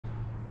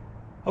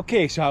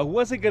Okay, so I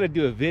wasn't gonna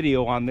do a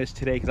video on this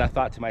today because I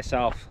thought to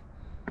myself,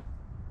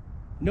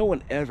 no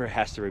one ever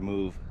has to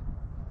remove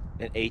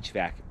an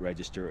HVAC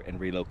register and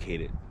relocate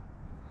it.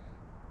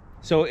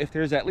 So if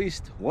there's at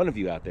least one of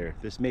you out there,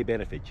 this may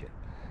benefit you.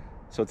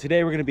 So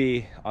today we're gonna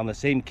be on the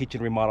same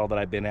kitchen remodel that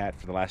I've been at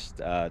for the last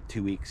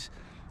 2 weeks.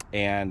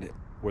 And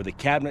where the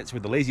cabinets, where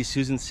the Lazy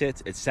Susan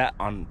sits, it sat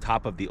on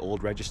top of the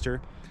old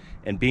register.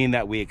 And being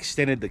that we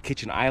extended the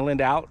kitchen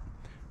island out,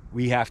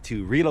 we have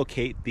to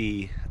relocate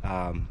the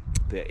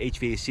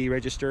HVAC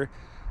register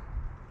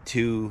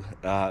to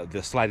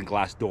the sliding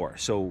glass door.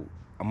 So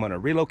I'm gonna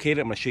relocate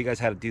it. I'm gonna show you guys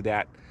how to do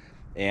that,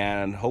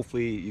 and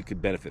hopefully you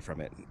could benefit from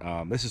it.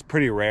 This is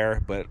pretty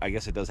rare, but I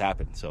guess it does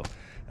happen. So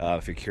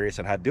if you're curious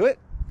on how to do it,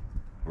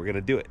 we're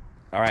gonna do it.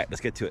 All right,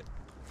 let's get to it.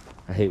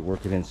 I hate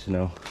working in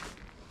snow.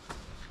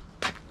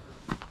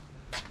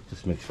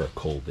 Just makes for a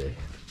cold day.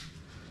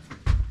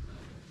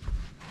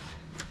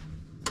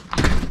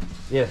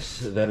 Yes,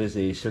 that is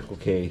a Circle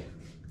K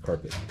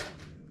carpet.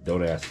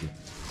 Don't ask me.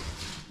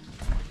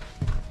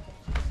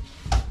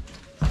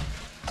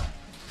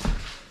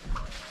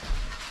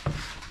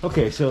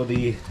 Okay, so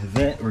the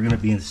vent we're going to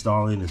be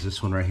installing is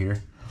this one right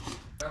here.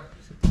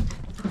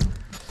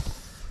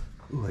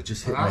 Ooh, I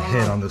just hit my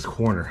head on this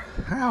corner.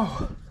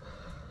 Ow!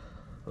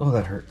 Oh,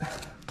 that hurt.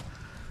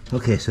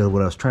 Okay, so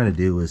what I was trying to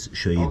do was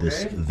show you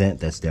this vent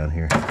that's down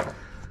here.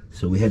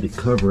 So we had to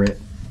cover it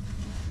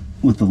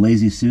with the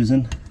Lazy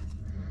Susan.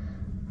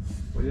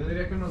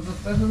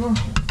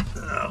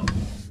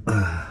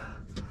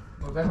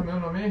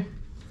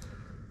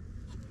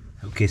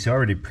 Okay, so I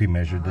already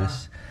pre-measured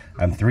this.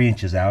 I'm 3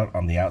 inches out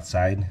on the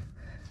outside.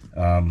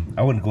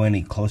 I wouldn't go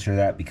any closer to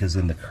that because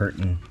then the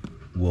curtain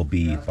will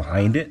be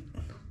behind it.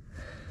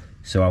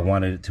 So I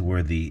wanted it to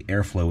where the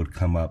airflow would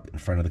come up in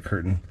front of the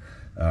curtain.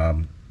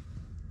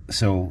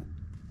 So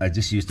I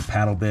just used a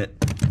paddle bit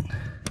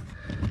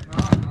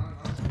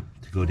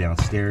to go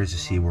downstairs to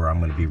see where I'm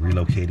going to be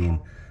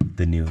relocating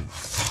the new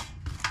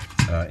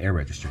air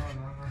register.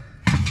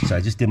 So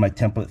I just did my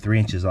template 3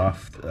 inches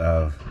off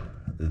of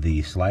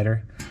the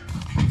slider,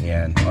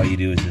 and all you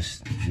do is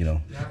just, you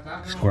know,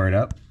 square it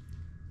up,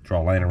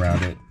 draw a line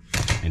around it,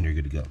 and you're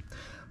good to go.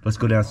 Let's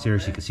go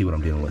downstairs so you can see what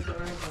I'm dealing with.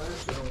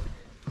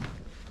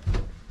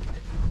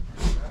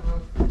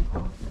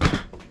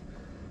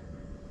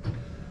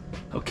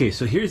 Okay,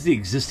 so here's the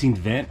existing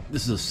vent.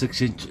 This is a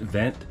 6-inch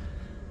vent.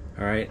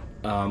 All right,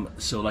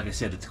 so like I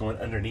said, it's going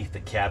underneath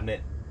the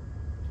cabinet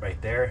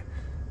right there.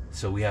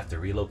 So we have to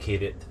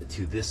relocate it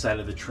to this side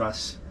of the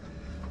truss.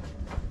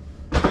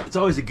 It's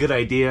always a good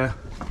idea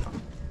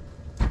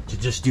to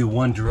just do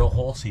one drill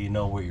hole so you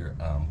know where you're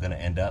gonna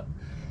end up.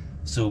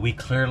 So we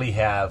clearly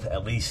have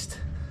at least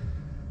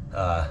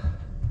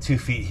 2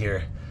 feet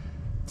here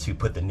to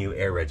put the new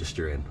air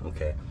register in,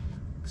 okay?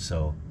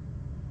 So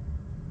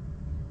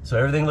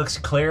everything looks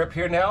clear up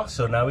here now.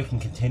 So now we can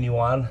continue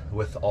on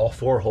with all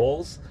 4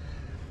 holes.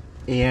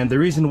 And the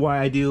reason why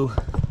I do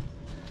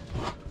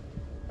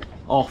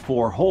all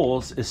 4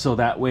 holes is so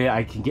that way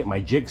I can get my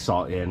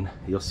jigsaw in.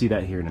 You'll see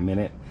that here in a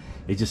minute.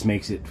 It just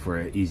makes it for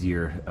an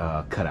easier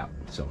cutout.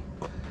 So,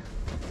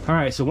 all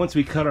right, so once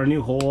we cut our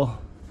new hole,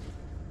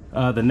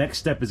 the next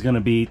step is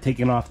gonna be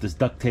taking off this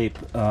duct tape.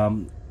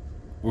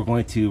 We're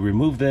going to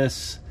remove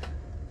this.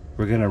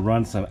 We're gonna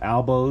run some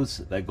elbows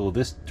that go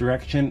this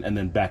direction and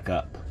then back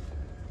up.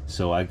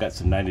 So I got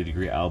some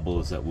 90-degree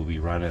elbows that we'll be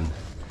running.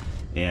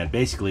 And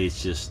basically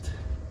it's just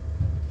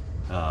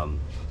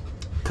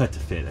cut to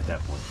fit at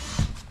that point.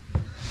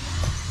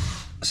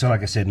 So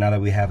like I said, now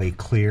that we have a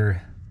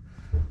clear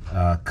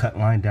cut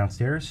line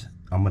downstairs,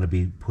 I'm going to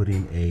be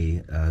putting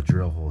a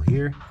drill hole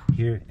here,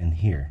 here, and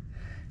here.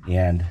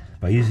 And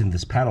by using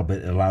this paddle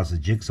bit, it allows the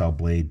jigsaw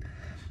blade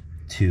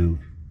to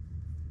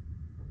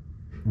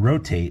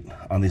rotate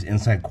on these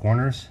inside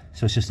corners,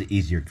 so it's just an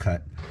easier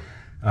cut.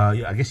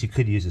 I guess you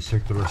could use a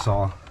circular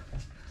saw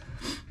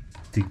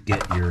to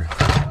get your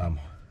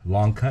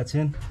long cuts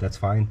in. That's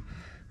fine,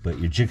 but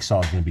your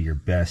jigsaw is going to be your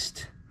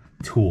best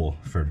tool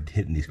for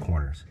hitting these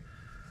corners.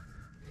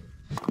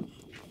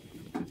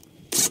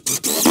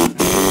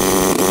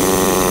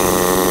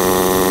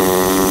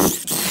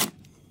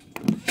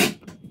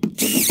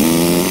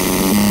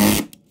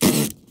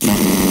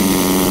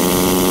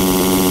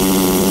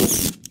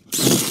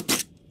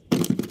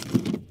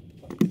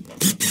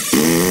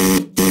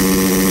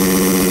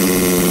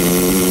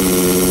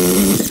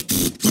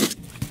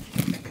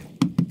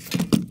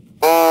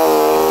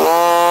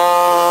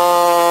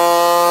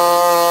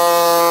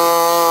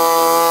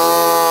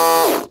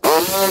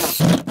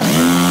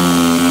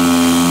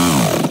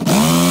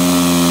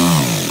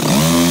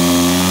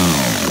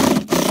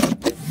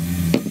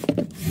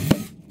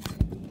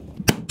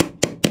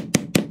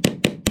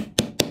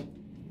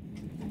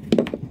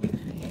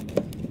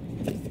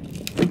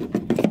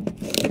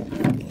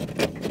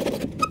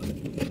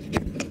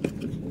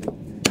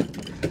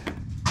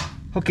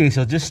 Okay,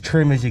 so just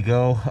trim as you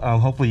go.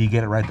 Hopefully you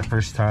get it right the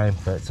first time,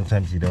 but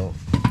sometimes you don't.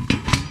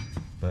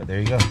 But there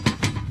you go.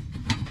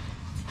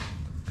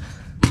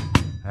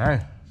 All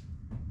right,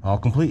 all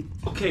complete.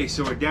 Okay,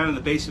 so we're down in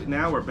the basement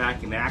now. We're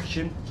back in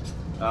action.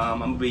 I'm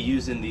gonna be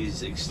using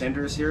these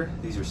extenders here.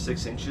 These are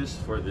 6 inches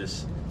for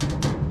this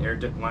air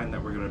duct line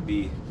that we're gonna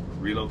be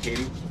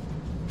relocating.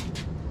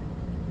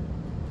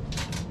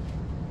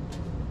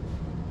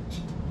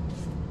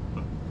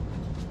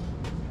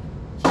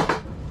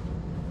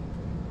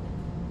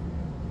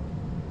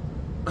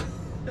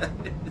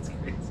 It's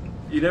crazy.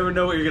 You never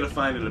know what you're gonna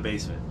find in the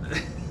basement.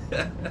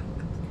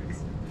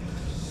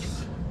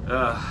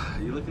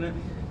 You looking at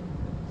me?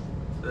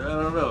 I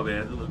don't know,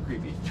 man. It's a little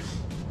creepy.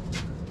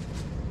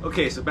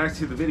 Okay, so back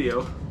to the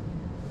video.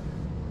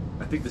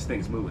 I think this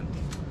thing's moving.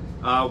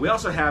 We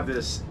also have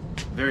this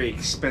very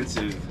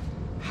expensive,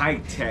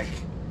 high-tech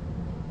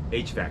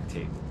hVAC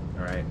tape.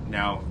 All right.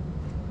 Now,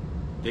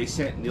 they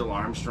sent Neil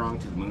Armstrong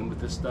to the moon with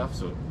this stuff,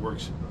 so it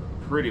works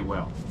pretty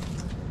well.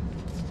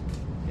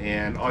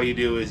 And all you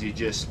do is you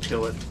just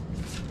fill it,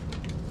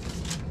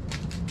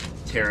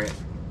 tear it,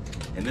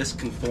 and this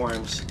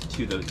conforms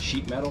to the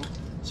sheet metal,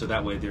 so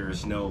that way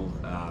there's no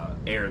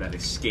air that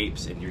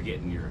escapes and you're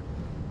getting your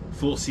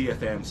full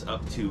CFMs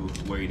up to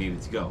where you need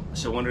it to go.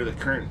 So under the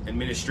current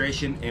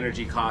administration,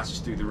 energy costs is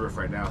through the roof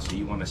right now, so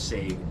you want to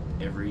save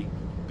every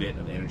bit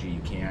of energy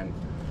you can.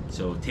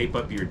 So tape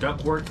up your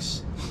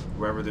ductworks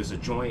wherever there's a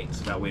joint,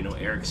 so that way no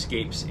air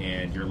escapes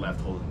and you're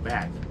left holding the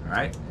bag. All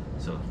right,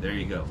 so there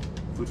you go,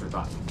 food for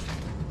thought.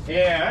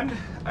 And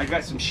I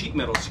got some sheet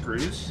metal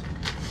screws.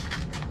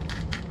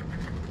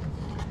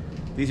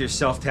 These are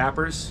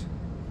self-tappers.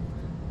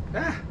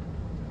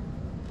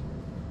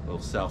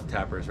 Little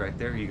self-tappers right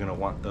there. You're gonna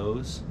want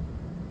those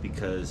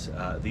because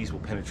these will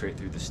penetrate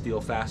through the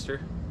steel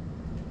faster,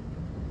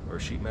 or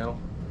sheet metal.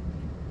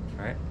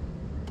 All right.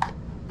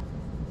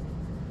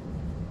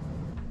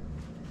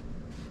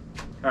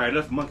 All right,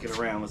 enough monkeying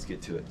around. Let's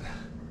get to it.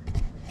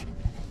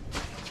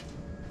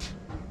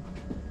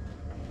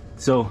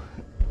 So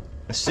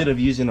instead of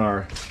using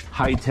our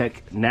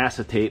high-tech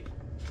NASA tape,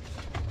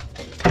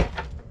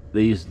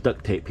 they use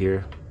duct tape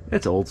here.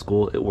 It's old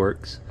school. It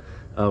works.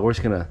 We're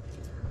just gonna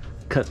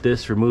cut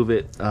this, remove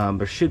it.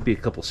 There should be a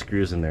couple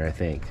screws in there, I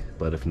think,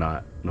 but if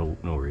not, no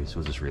worries.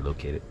 We'll just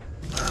relocate it.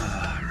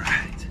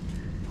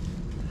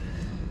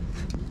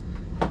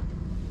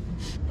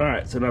 All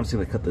right. So now I'm just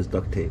gonna cut this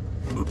duct tape.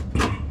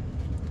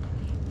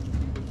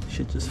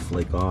 Should just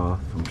flake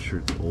off. I'm sure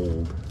it's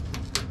old.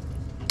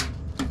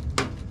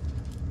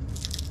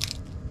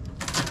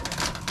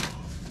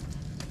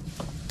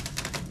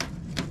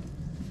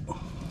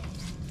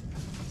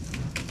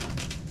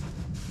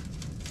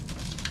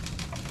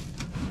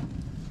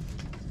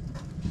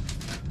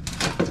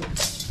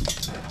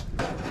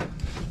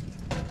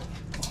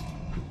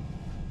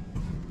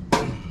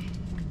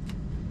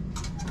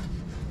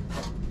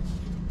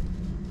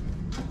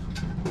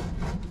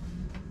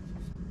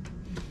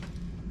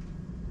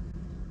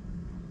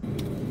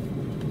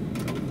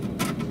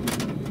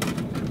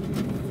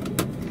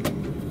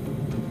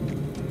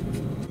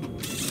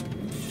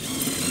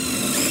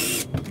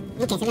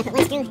 Okay, so we're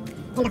going to put one screw in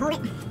to hold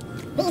it.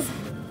 These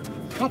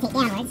rotate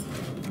downwards,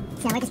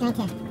 so we're just going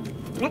to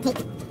rotate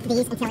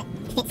these until it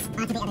fits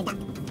onto the other duct.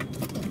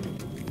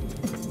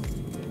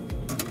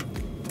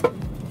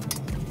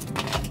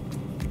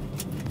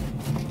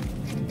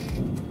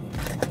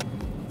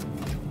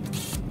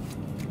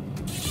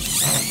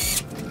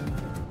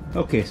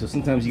 Okay, so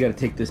sometimes you got to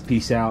take this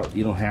piece out.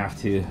 You don't have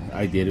to.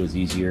 I did. It was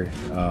easier.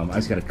 I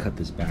just got to cut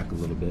this back a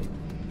little bit,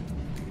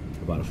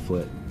 about a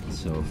foot.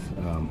 So,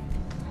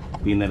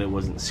 being that it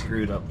wasn't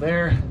screwed up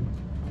there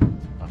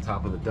on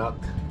top of the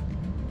duct,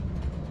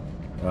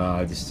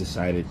 I just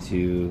decided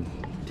to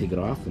take it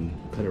off and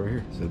cut it right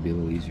here, so it'll be a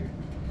little easier.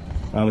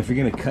 If you're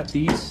gonna cut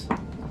these,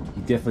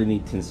 you definitely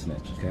need tin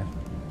snips. Okay,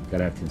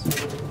 gotta have tin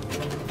snips.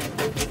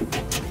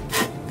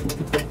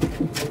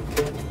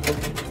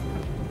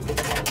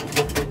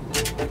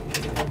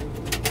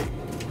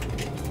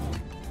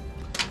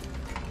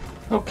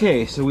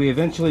 Okay, so we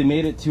eventually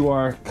made it to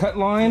our cut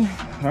line.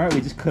 All right,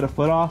 we just cut a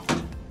foot off.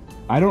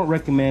 I don't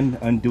recommend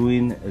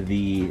undoing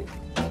the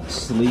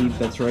sleeve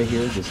that's right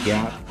here, this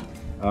gap.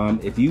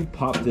 If you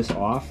pop this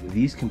off,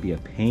 these can be a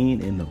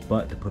pain in the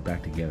butt to put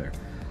back together.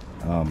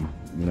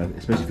 You know,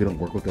 especially if you don't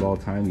work with it all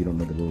the time, you don't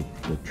know the little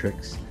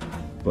tricks.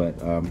 But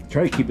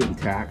try to keep it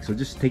intact. So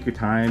just take your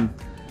time.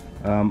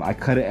 I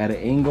cut it at an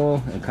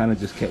angle and kind of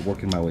just kept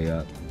working my way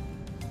up.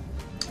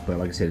 But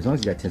like I said, as long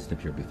as you got tin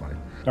snips, you'll be fine.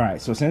 All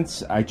right, so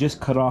since I just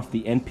cut off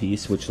the end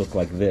piece, which looked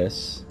like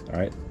this, all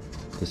right,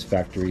 this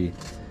factory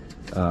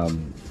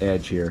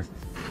edge here,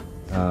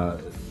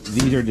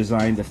 these are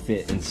designed to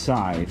fit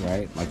inside,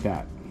 right, like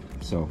that.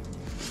 So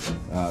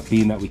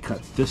being that we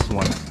cut this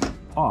one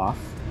off,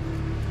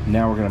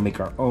 now we're gonna make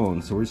our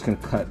own. So we're just gonna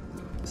cut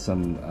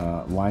some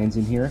lines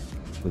in here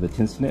with the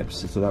tin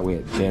snips, so that way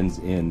it bends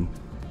in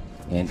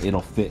and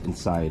it'll fit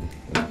inside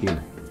of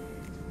here.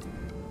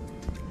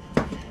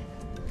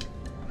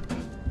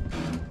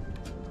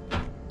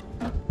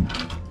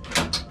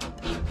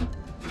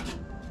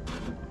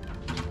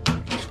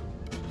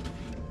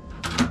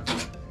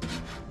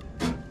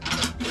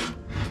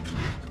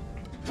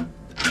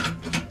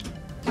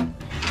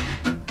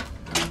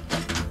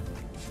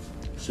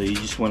 So you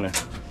just want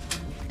to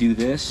do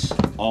this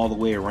all the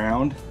way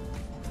around.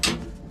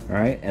 All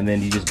right, and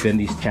then you just bend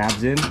these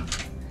tabs in,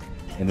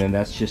 and then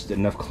that's just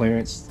enough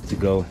clearance to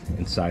go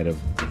inside of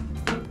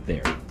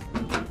there,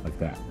 like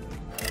that.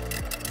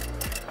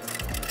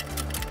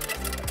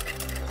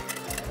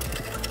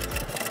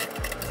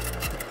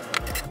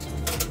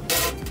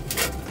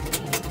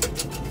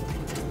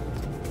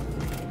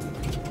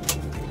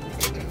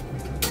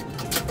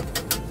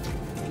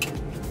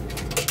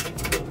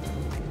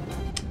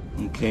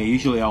 Okay,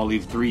 usually I'll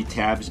leave 3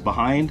 tabs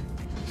behind,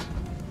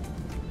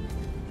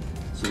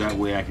 so that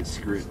way I can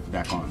screw it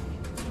back on.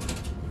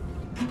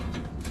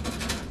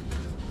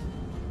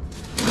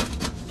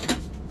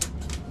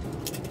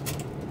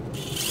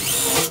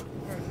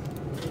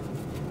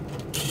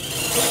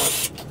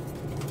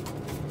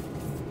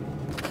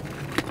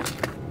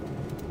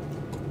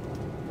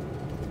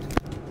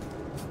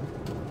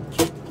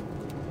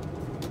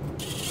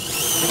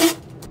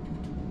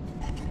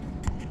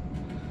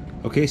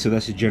 Okay, so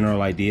that's the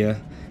general idea.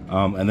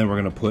 And then we're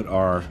gonna put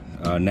our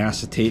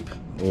NASA tape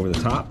over the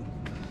top,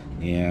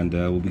 and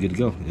we'll be good to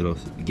go. It'll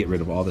get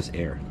rid of all this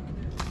air.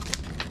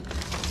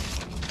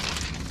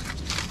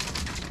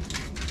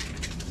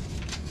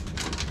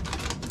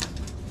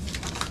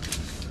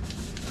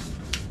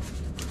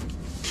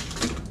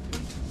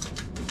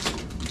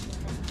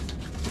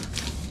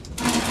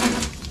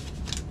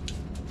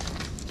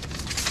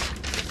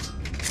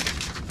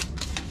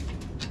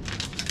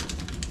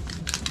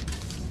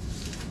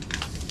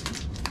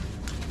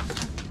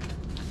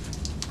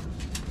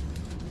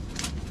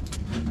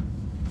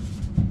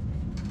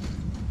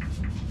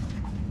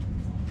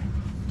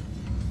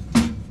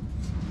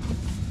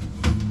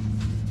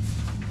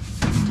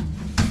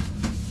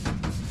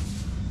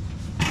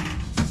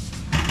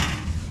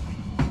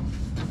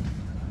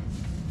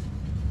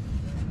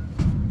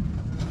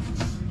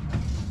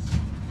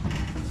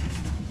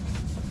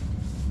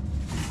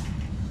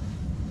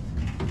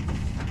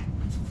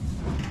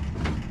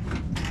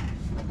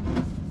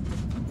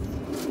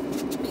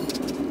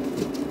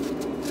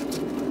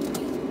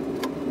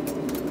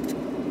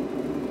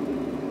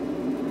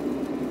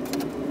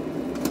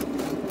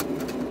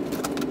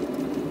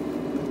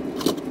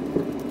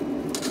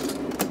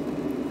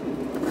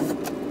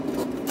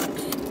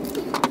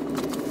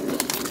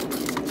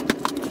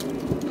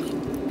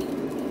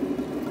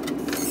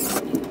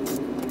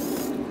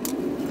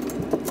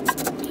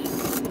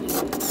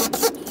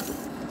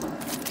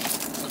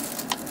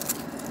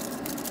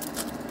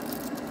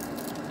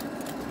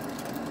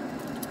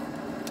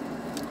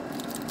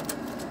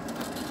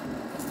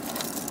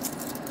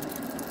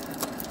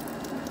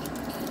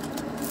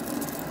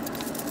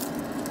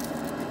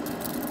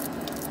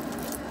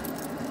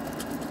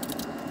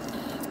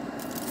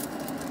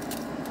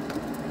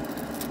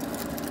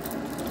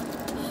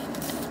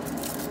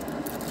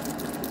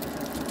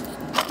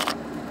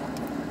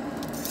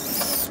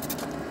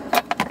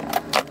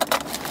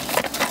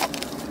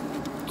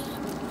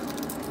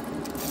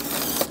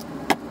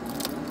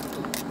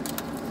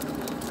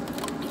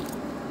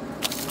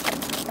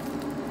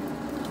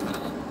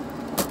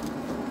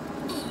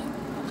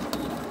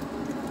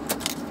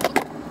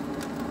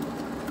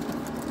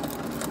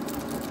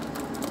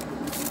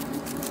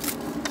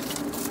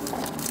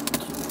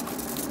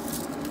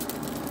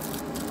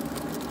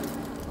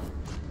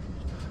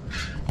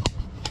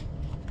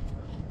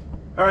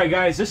 All right,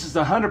 guys, this is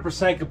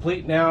 100%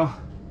 complete now.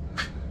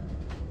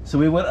 So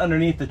we went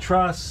underneath the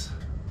truss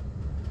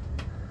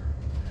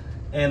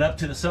and up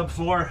to the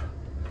subfloor.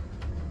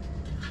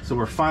 So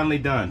we're finally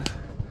done.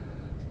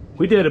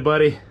 We did it,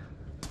 buddy.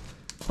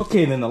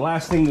 Okay, then the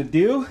last thing to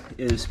do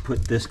is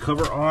put this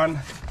cover on.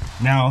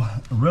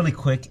 Now, really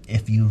quick,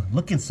 if you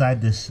look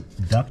inside this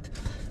duct,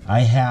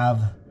 I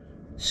have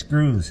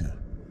screws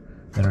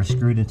that are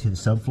screwed into the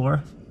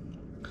subfloor.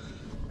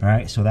 All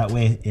right, so that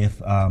way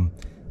if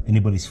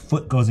anybody's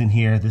foot goes in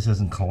here, this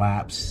doesn't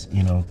collapse,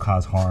 you know,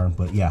 cause harm.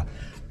 But yeah,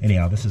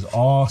 anyhow, this is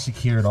all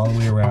secured all the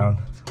way around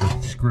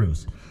with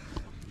screws.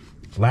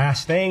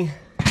 Last thing,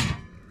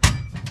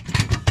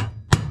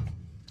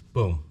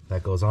 boom,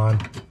 that goes on.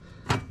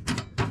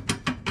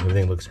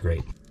 Everything looks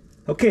great.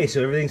 Okay,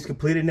 so everything's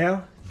completed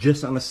now.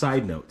 Just on a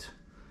side note,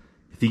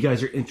 if you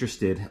guys are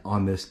interested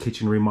on this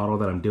kitchen remodel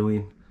that I'm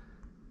doing,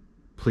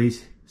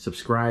 please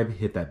subscribe,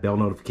 hit that bell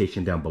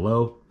notification down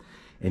below,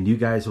 and you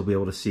guys will be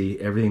able to see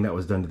everything that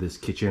was done to this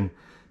kitchen.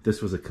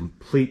 This was a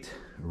complete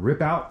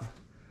rip out,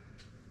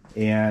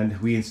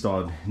 and we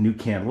installed new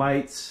can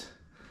lights,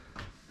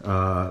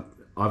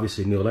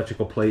 obviously new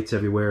electrical plates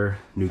everywhere,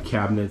 new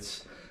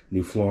cabinets,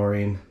 new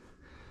flooring.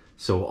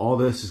 So all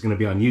this is gonna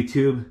be on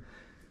YouTube.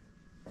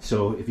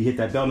 So if you hit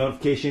that bell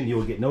notification, you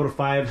will get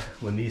notified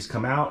when these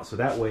come out. So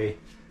that way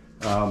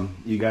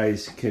you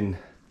guys can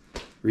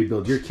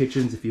rebuild your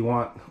kitchens if you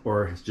want,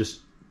 or just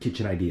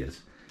kitchen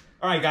ideas.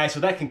 All right, guys, so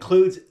that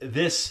concludes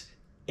this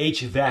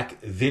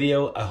HVAC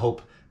video. I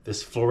hope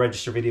this floor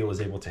register video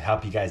was able to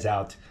help you guys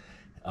out.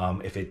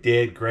 If it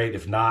did, great.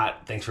 If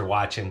not, thanks for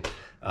watching.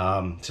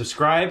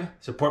 Subscribe,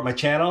 support my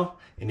channel.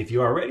 And if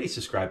you are already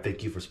subscribed,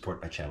 thank you for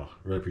supporting my channel.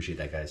 Really appreciate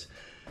that, guys.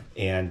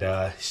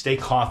 and stay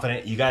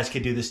confident. You guys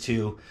can do this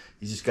too.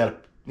 You just got to,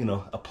 you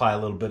know, apply a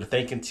little bit of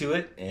thinking to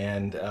it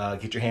and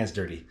get your hands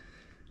dirty.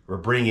 We're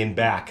bringing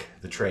back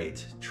the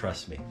trades,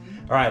 trust me.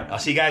 All right, I'll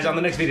see you guys on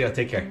the next video.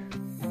 Take care.